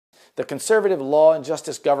The conservative law and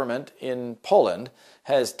justice government in Poland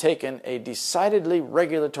has taken a decidedly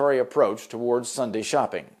regulatory approach towards Sunday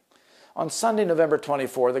shopping. On Sunday, November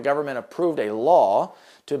 24, the government approved a law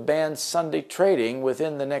to ban Sunday trading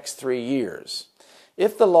within the next 3 years.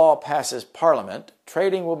 If the law passes Parliament,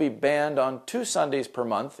 trading will be banned on 2 Sundays per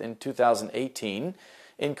month in 2018,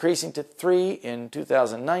 increasing to 3 in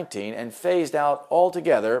 2019, and phased out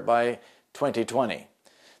altogether by 2020.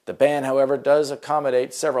 The ban, however, does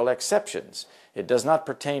accommodate several exceptions. It does not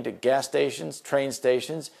pertain to gas stations, train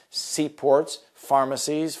stations, seaports,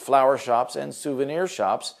 pharmacies, flower shops, and souvenir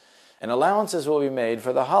shops, and allowances will be made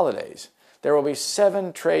for the holidays. There will be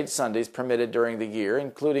 7 trade Sundays permitted during the year,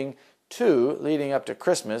 including 2 leading up to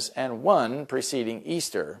Christmas and 1 preceding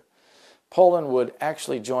Easter. Poland would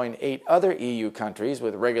actually join 8 other EU countries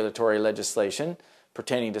with regulatory legislation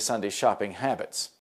pertaining to Sunday shopping habits.